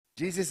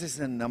Jesus is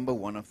the number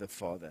one of the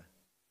Father.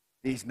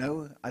 There is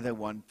no other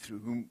one through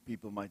whom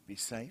people might be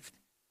saved.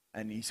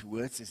 And his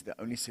words is the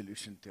only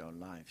solution to our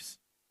lives.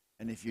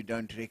 And if you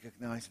don't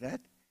recognize that,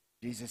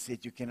 Jesus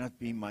said, you cannot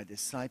be my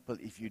disciple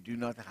if you do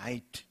not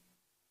hate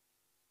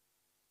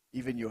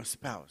even your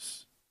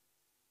spouse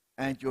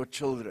and your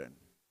children,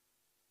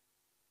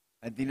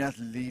 and do not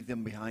leave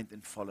them behind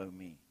and follow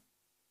me.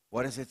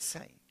 What does it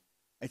say?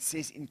 It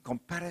says in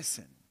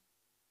comparison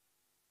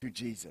to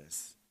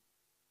Jesus.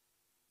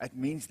 It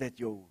means that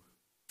your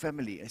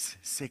family is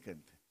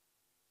second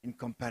in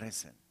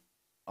comparison.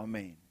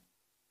 Amen.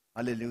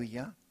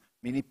 Hallelujah.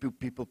 Many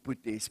people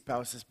put their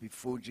spouses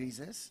before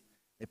Jesus.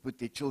 They put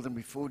their children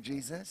before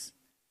Jesus.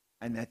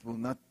 And that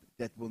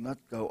will not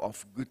go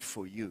off good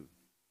for you.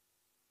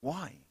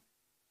 Why?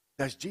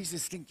 Does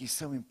Jesus think he's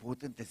so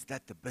important? Is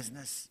that the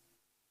business?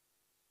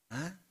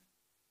 Huh?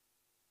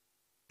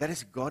 That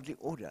is godly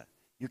order.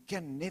 You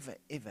can never,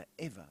 ever,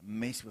 ever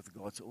mess with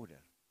God's order.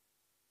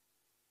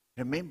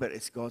 Remember,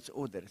 it's God's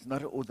order. It's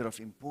not an order of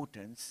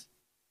importance.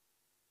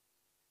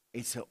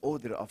 It's an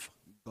order of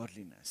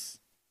godliness.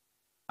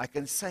 I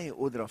can say an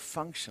order of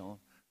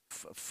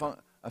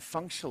a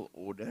functional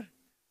order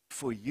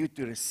for you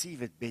to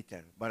receive it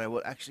better, but I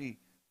will actually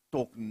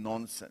talk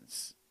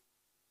nonsense.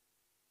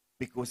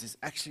 Because it's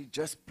actually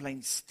just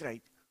plain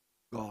straight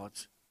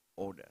God's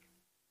order.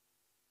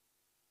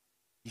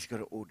 He's got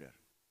an order.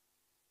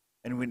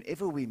 And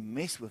whenever we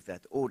mess with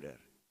that order,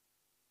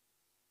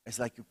 it's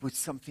like you put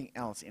something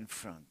else in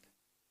front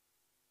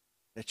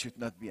that should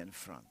not be in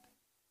front.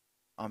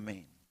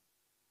 Amen.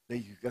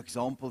 The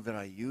example that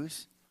I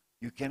use,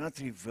 you cannot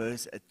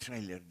reverse a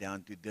trailer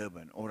down to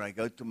Durban. Or I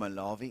go to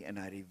Malawi and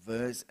I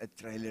reverse a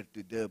trailer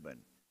to Durban.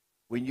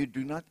 When you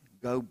do not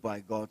go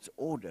by God's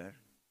order,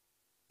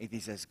 it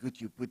is as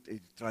good you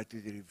try to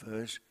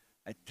reverse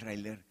a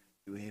trailer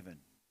to heaven.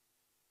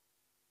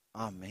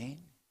 Amen.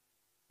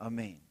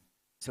 Amen.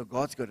 So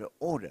God's got an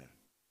order.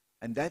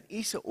 And that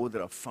is an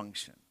order of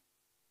function.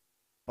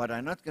 But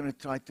I'm not going to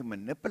try to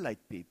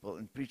manipulate people.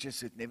 And preachers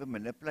should never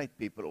manipulate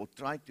people or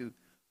try to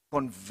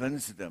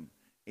convince them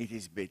it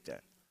is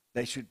better.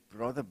 They should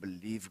rather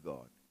believe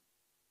God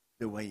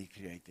the way He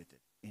created it.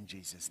 In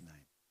Jesus'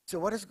 name. So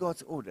what is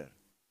God's order?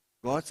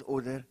 God's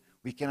order,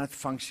 we cannot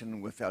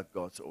function without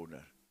God's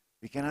order.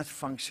 We cannot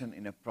function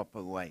in a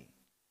proper way.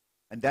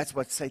 And that's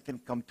what Satan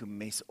comes to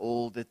mess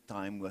all the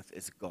time with,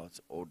 is God's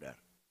order.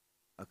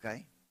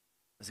 Okay?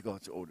 It's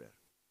God's order.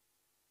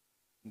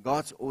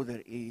 God's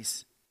order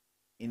is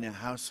in a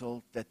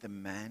household that the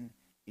man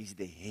is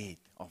the head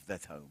of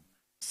that home.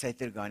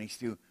 Satan is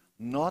to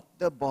not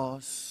the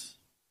boss.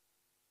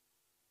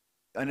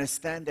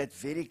 Understand that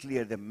very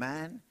clear. The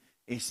man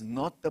is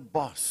not the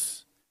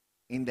boss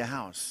in the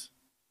house.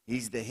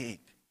 He's the head.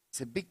 It's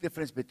a big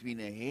difference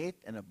between a head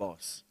and a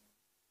boss.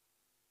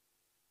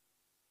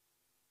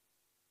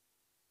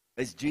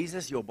 Is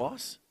Jesus your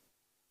boss?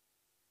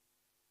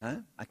 Huh?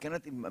 I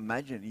cannot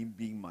imagine him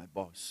being my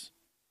boss.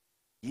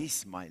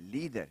 He's my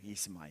leader.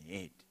 He's my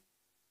head.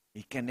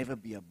 He can never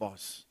be a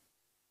boss.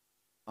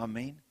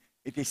 Amen.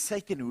 It is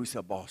Satan who is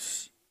a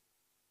boss.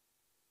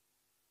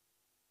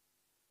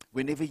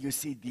 Whenever you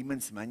see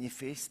demons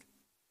manifest,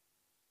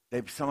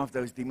 some of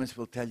those demons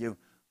will tell you,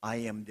 I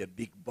am the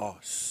big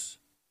boss.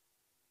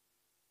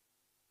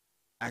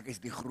 Ek is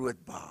die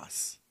groot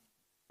baas.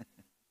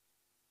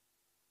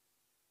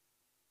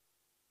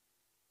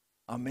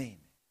 Amen.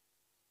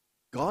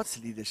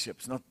 God's leadership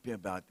is not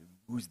about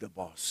who's the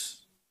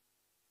boss.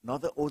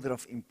 Not the order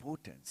of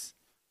importance,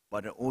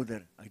 but an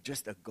order,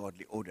 just a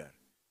godly order.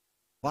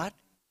 But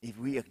if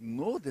we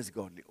ignore this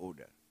godly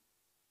order,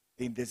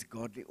 then this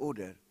godly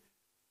order,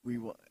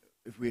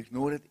 if we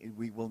ignore it,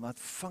 we will not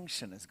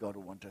function as God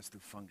wants us to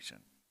function.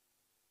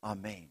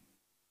 Amen.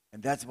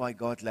 And that's why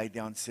God laid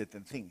down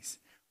certain things.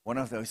 One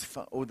of those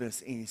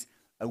orders is,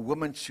 a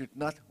woman should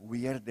not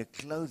wear the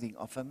clothing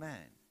of a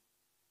man.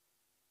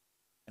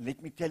 And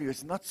let me tell you,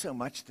 it's not so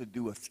much to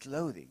do with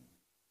clothing,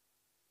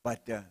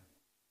 but the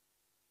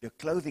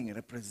clothing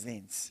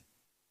represents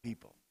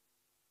people.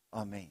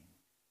 Amen.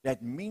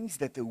 That means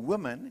that a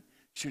woman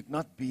should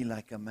not be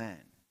like a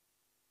man.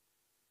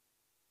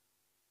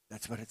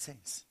 That's what it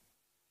says.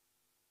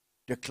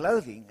 The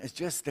clothing is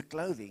just the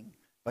clothing,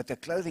 but the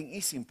clothing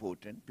is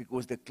important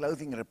because the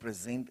clothing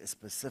represents a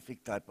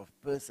specific type of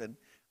person,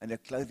 and the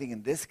clothing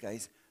in this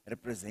case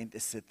represents a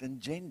certain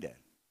gender.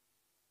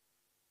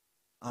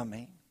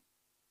 Amen.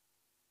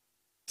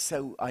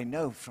 So I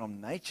know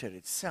from nature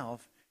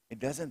itself, it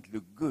doesn't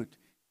look good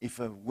if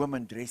a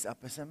woman dresses up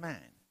as a man.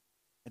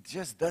 It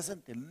just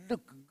doesn't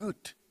look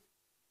good.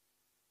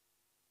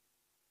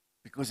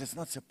 Because it's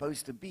not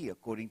supposed to be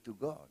according to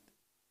God.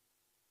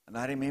 And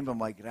I remember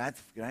my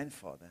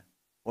grandfather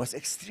was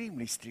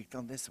extremely strict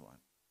on this one.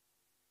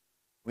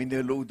 When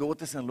the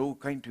daughters-in-law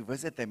came to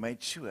visit, they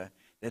made sure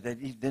that they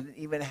didn't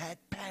even have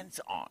pants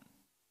on.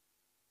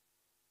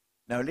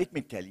 Now let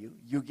me tell you,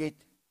 you get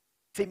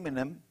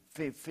feminine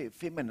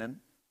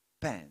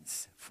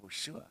pants for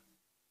sure.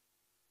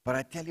 But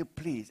I tell you,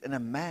 please, and a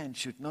man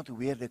should not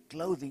wear the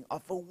clothing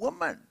of a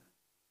woman.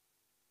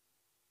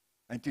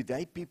 And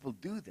today people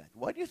do that.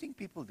 Why do you think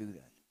people do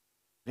that?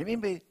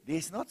 Remember,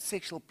 there's not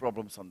sexual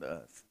problems on the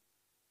earth.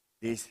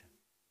 There's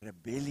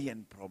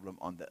rebellion problem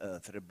on the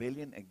earth.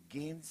 Rebellion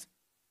against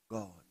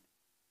God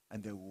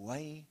and the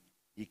way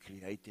He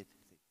created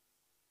things.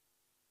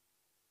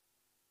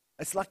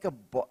 It's like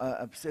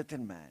a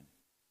certain man.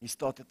 He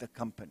started a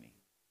company,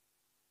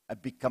 a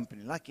big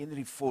company, like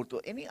Henry Ford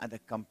or any other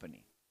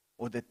company,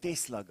 or the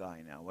Tesla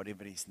guy now,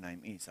 whatever his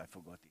name is. I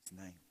forgot his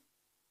name.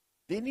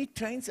 Then he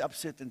trains up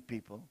certain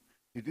people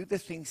to do the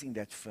things in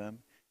that firm.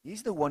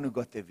 He's the one who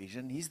got the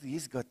vision.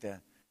 He's got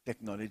the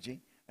technology,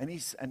 and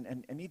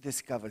he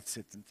discovered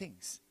certain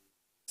things.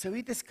 So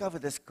he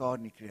discovered this car,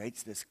 and he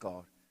creates this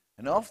car.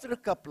 And after a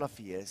couple of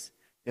years,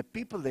 the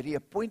people that he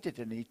appointed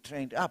and he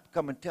trained up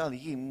come and tell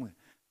him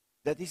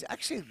that he's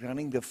actually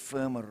running the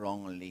firm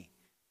wrongly,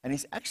 and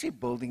he's actually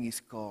building his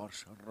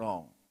cars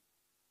wrong.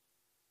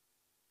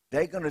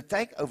 They're going to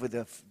take over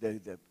the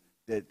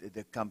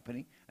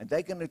company, and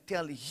they're going to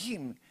tell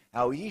him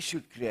how he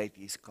should create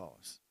his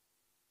cars.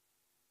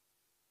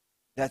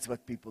 That's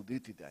what people do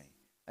today.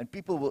 And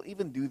people will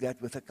even do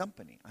that with a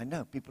company. I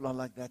know, people are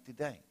like that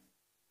today.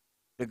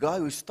 The guy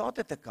who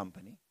started the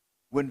company,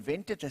 who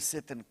invented a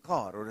certain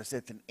car or a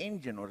certain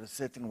engine or a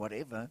certain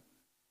whatever,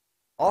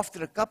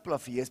 after a couple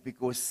of years,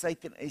 because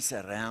Satan is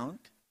around,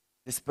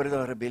 the spirit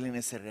of rebellion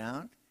is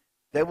around,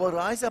 they will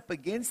rise up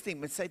against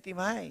him and say to him,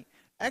 hey,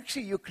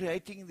 actually you're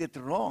creating it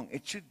wrong.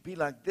 It should be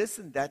like this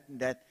and that and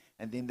that.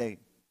 And then they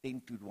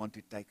tend to want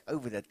to take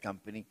over that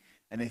company.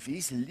 And if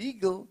his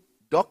legal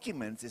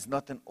documents is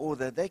not in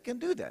order, they can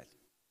do that.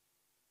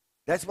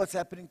 That's what's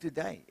happening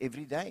today,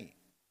 every day.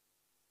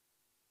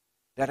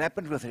 That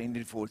happened with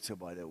Henry Ford, so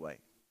by the way.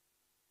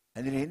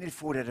 And then Henry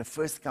Ford had a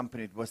first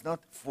company. It was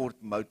not Ford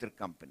Motor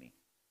Company.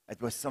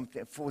 It was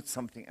Ford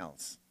something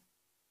else.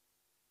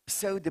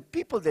 So the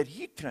people that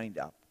he trained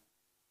up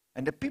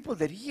and the people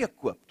that he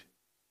equipped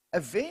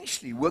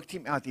eventually worked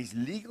him out. His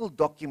legal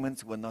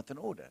documents were not in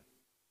order.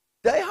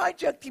 They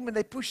hijacked him and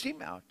they pushed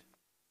him out.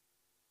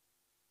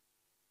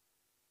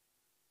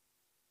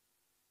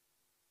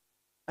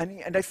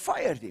 And they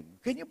fired him.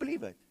 Can you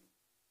believe it?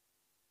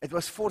 It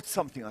was Ford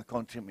something. I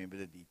can't remember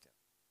the detail.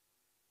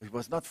 It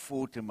was not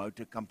Ford, a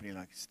motor company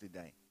like it's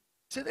today.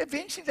 So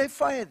eventually they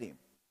fired him.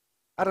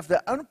 Out of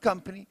their own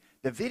company,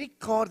 the very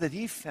car that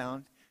he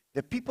found,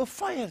 the people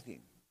fired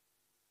him.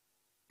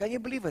 Can you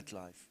believe it,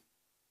 life?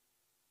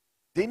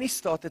 Then he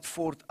started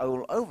Ford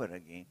all over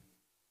again.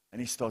 And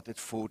he started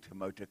Ford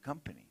Motor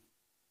Company.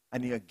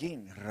 And he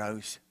again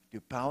rose to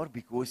power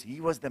because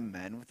he was the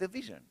man with the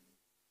vision.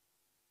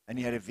 And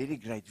he had a very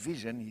great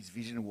vision. His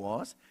vision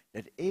was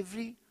that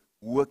every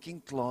working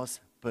class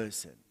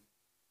person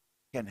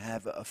can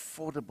have an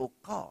affordable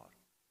car.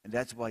 And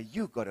that's why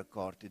you got a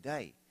car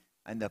today.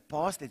 In the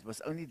past, it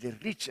was only the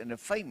rich and the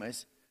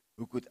famous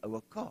who could own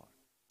a car.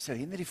 So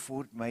Henry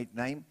Ford made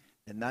name.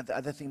 Another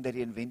other thing that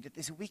he invented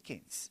is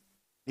weekends.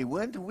 There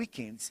weren't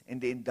weekends in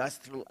the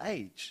industrial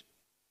age.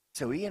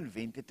 So he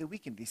invented the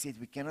weekend. He said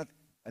we cannot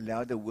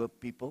allow the work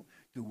people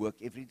to work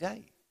every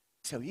day.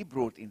 So he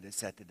brought in the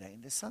Saturday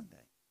and the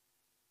Sunday.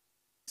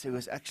 So he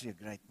was actually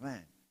a great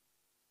man.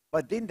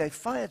 But then they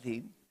fired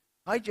him,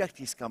 hijacked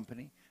his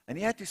company, and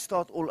he had to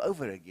start all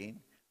over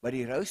again. But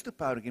he rose to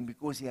power again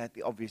because he had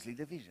obviously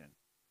the vision.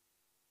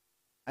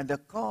 And the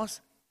cars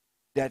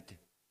that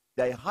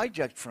they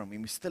hijacked from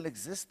him still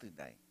exist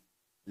today.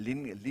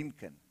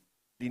 Lincoln,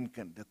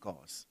 the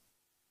cars.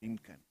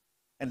 Lincoln.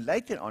 And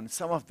later on,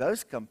 some of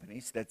those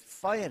companies that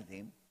fired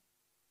him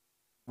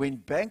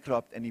went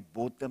bankrupt and he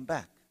bought them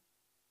back.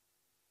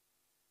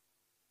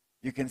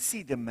 You can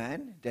see the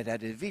man that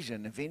had a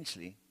vision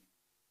eventually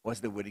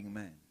was the winning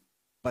man.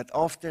 But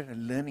after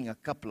learning a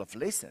couple of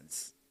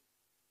lessons,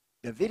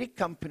 the very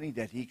company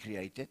that he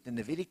created and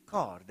the very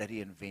car that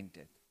he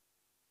invented,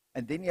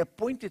 and then he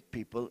appointed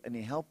people and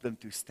he helped them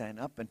to stand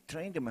up and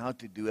trained them how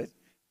to do it,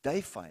 they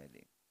fired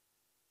him.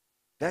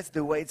 That's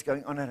the way it's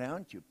going on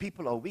around you.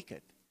 People are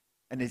wicked.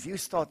 And if you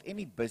start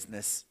any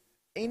business,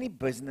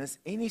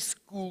 any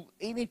school,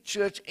 any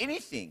church,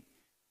 anything,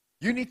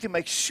 you need to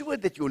make sure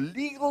that your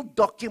legal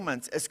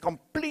documents is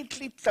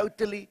completely,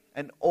 totally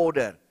in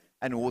order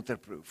and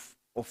waterproof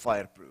or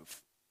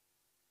fireproof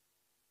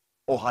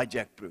or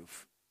hijack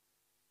proof.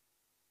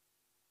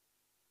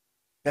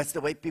 That's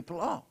the way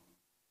people are.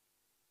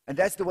 And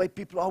that's the way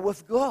people are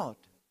with God.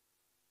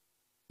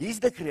 He's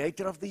the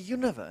creator of the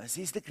universe.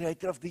 He's the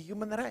creator of the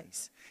human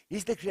race.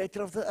 He's the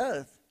creator of the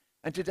earth.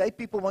 And today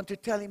people want to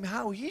tell him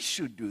how he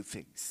should do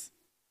things.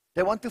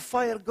 They want to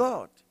fire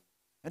God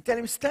and tell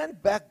him,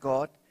 stand back,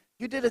 God.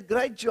 You did a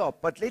great job,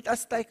 but let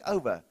us take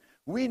over.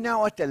 We're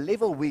now at a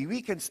level where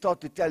we can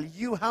start to tell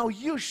you how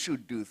you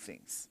should do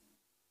things.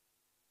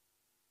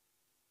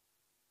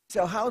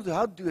 So how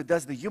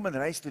does the human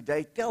race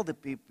today tell the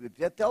people,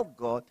 tell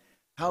God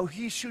how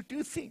he should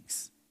do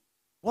things?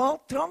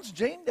 Well,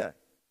 transgender.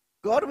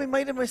 God, we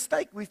made a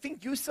mistake. We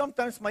think you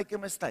sometimes make a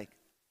mistake.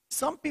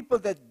 Some people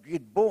that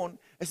get born,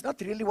 it's not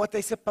really what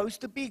they're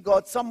supposed to be,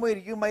 God. Somewhere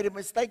you made a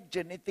mistake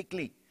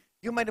genetically.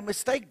 You made a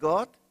mistake,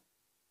 God.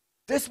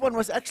 This one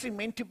was actually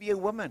meant to be a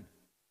woman.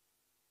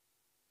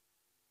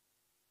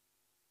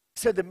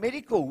 So the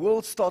medical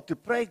world start to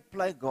play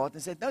God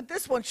and say, no,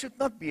 this one should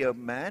not be a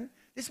man.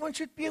 This one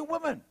should be a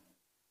woman.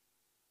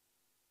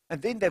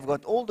 And then they've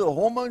got all the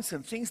hormones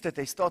and things that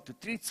they start to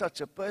treat such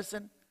a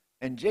person,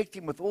 inject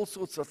him with all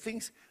sorts of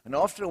things. And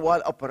after a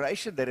while,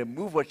 operation, they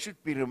remove what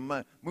should be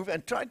removed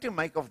and try to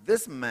make of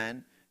this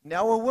man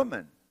now a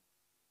woman.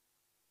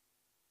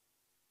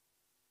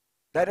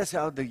 That is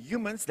how the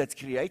humans that's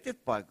created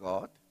by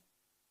God,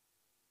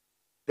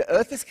 the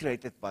earth is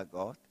created by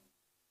God,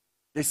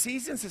 the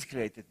seasons is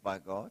created by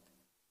God,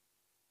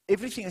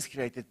 everything is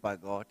created by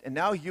God, and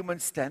now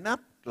humans stand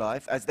up,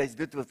 Clive, as they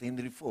did with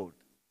Henry Ford,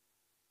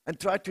 and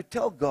try to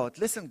tell God,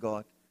 listen,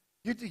 God,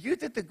 you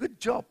did a good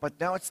job, but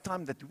now it's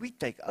time that we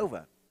take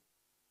over.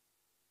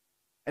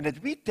 And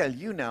that we tell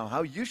you now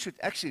how you should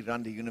actually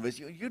run the universe.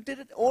 You did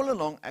it all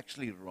along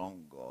actually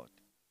wrong, God.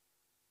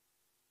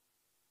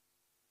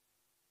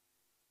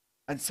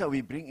 And so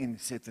we bring in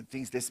certain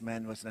things. This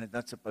man was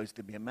not supposed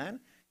to be a man.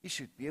 He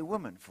should be a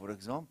woman, for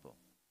example.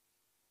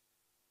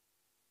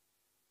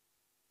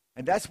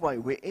 And that's why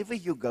wherever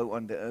you go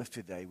on the earth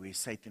today, where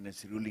Satan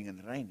is ruling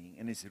and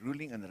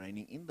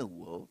reigning in the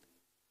world,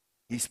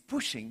 he's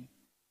pushing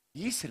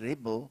his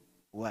rebel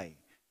way.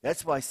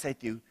 That's why I say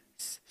to you,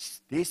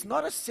 there's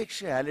not a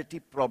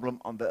sexuality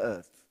problem on the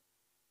earth,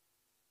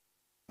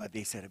 but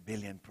there's a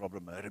rebellion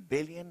problem, a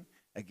rebellion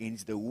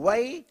against the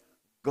way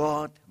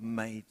God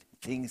made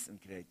things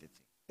and created things.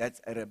 That's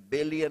a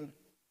rebellion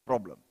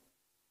problem.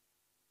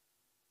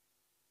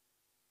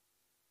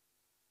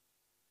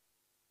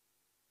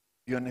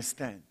 You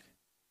understand?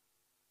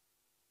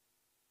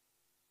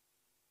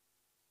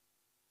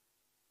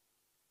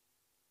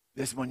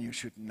 This one you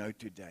should know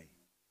today.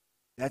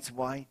 That's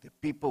why the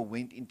people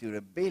went into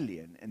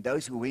rebellion, and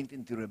those who went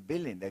into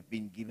rebellion, they've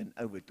been given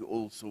over to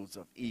all sorts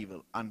of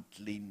evil,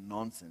 unclean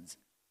nonsense,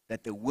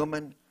 that the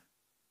women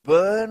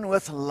burn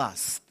with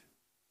lust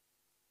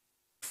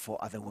for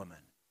other women.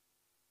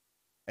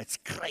 It's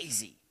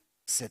crazy,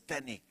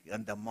 satanic,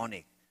 and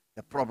demonic.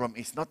 The problem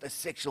is not a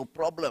sexual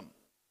problem.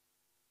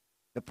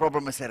 The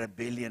problem is a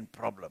rebellion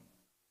problem.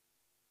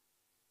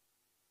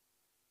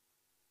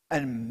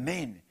 And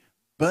men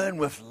burn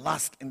with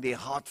lust in their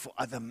heart for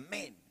other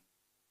men.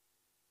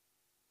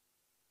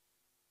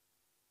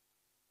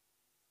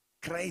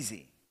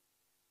 Crazy,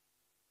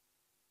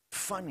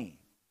 funny,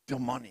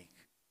 demonic,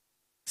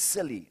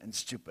 silly, and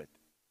stupid.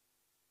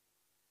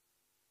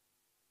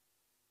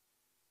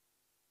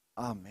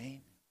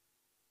 Amen.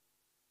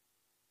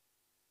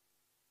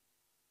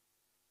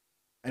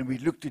 And we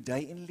look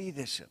today in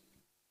leadership.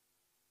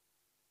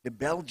 The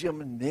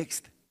Belgium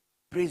next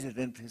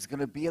president is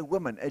going to be a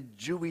woman, a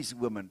Jewish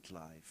woman,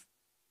 Clive.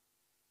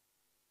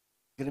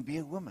 Going to be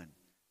a woman.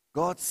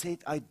 God said,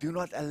 I do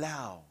not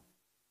allow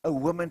a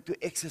woman to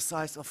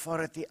exercise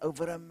authority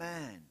over a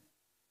man.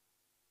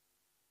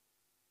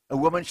 A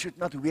woman should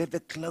not wear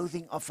the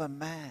clothing of a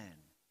man.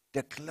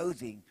 The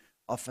clothing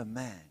of a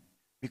man.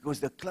 Because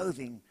the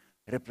clothing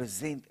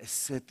represents a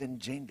certain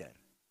gender.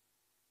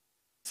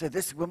 So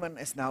this woman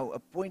is now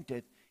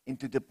appointed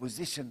into the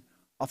position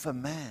of a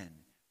man,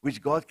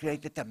 which God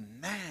created a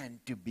man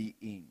to be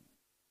in.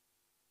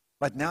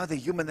 But now the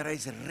human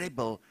race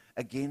rebel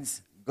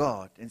against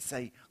God and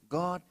say,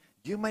 God,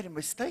 you made a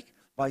mistake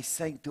by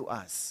saying to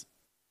us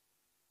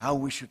how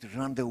we should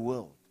run the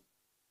world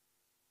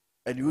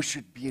and who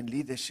should be in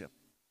leadership,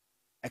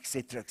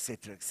 etc.,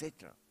 etc.,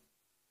 etc.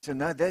 So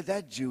now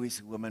that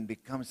Jewish woman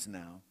becomes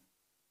now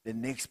the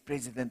next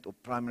president or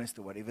prime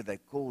minister, whatever they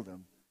call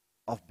them,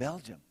 of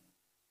Belgium.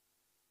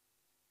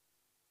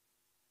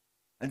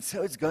 And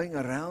so it's going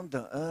around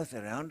the earth,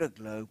 around the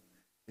globe,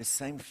 the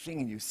same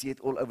thing, and you see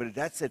it all over.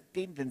 That's a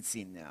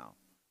tendency now.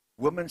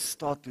 Women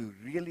start to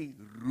really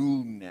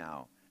rule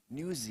now.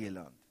 New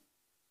Zealand,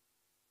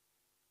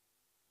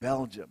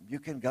 Belgium, you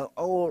can go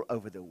all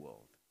over the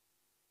world,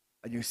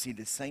 and you see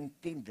the same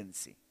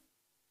tendency.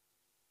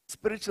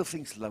 Spiritual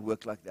things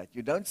work like that.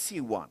 You don't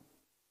see one.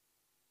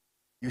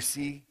 You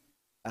see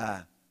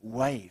a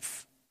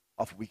wave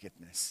of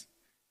wickedness,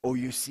 or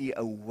you see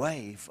a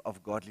wave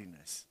of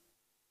godliness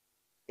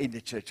in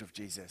the Church of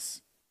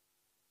Jesus.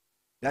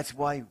 That's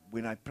why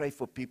when I pray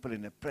for people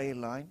in a prayer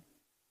line,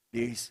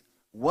 there's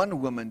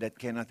one woman that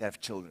cannot have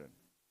children.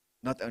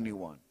 Not only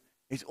one.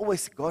 It's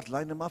always God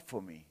line them up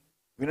for me.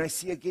 When I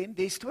see again,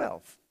 there's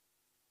 12.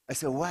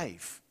 It's a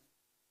wave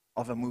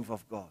of a move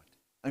of God.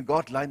 And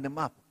God lined them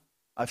up.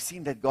 I've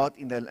seen that God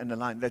in the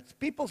line. That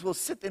people will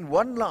sit in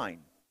one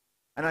line.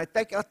 And I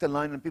take out the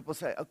line and people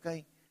say,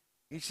 okay,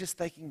 he's just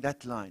taking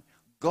that line.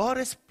 God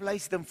has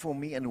placed them for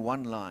me in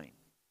one line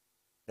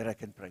that I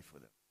can pray for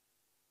them.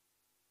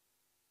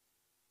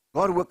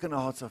 God works in the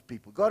hearts of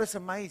people. God is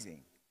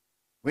amazing.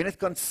 When it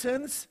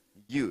concerns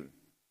you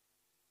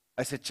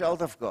as a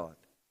child of God,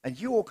 and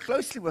you are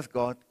closely with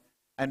God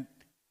and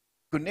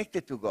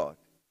connected to God,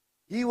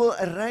 He will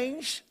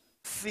arrange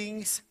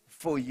things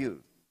for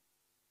you.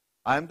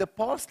 I'm the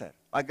pastor.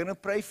 I'm going to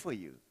pray for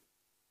you.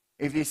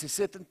 If there's a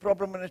certain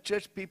problem in a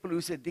church, people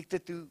who's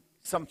addicted to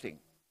something,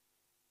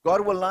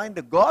 God will line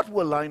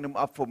them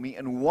up for me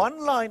in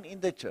one line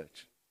in the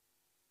church.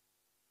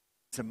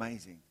 It's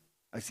amazing.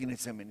 I've seen it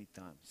so many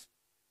times.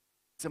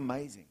 It's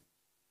amazing.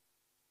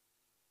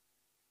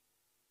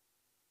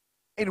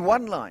 In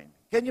one line.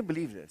 Can you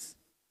believe this?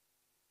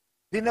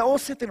 Then they all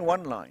sit in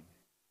one line.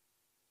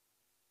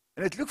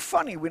 And it looked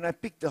funny when I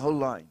picked the whole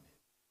line.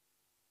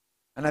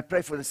 And I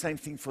pray for the same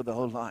thing for the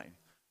whole line.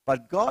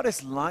 But God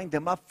has lined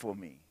them up for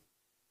me.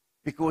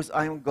 Because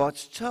I am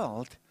God's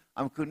child.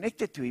 I'm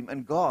connected to Him.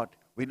 And God,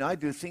 when I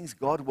do things,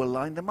 God will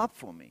line them up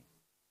for me.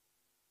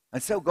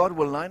 And so God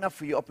will line up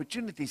for you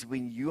opportunities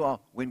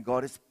when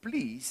God is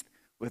pleased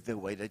with the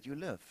way that you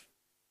live.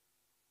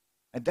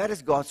 And that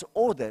is God's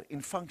order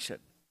in function.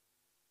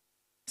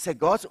 Say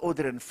God's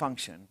order in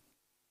function.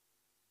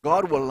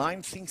 God will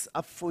line things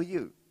up for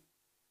you.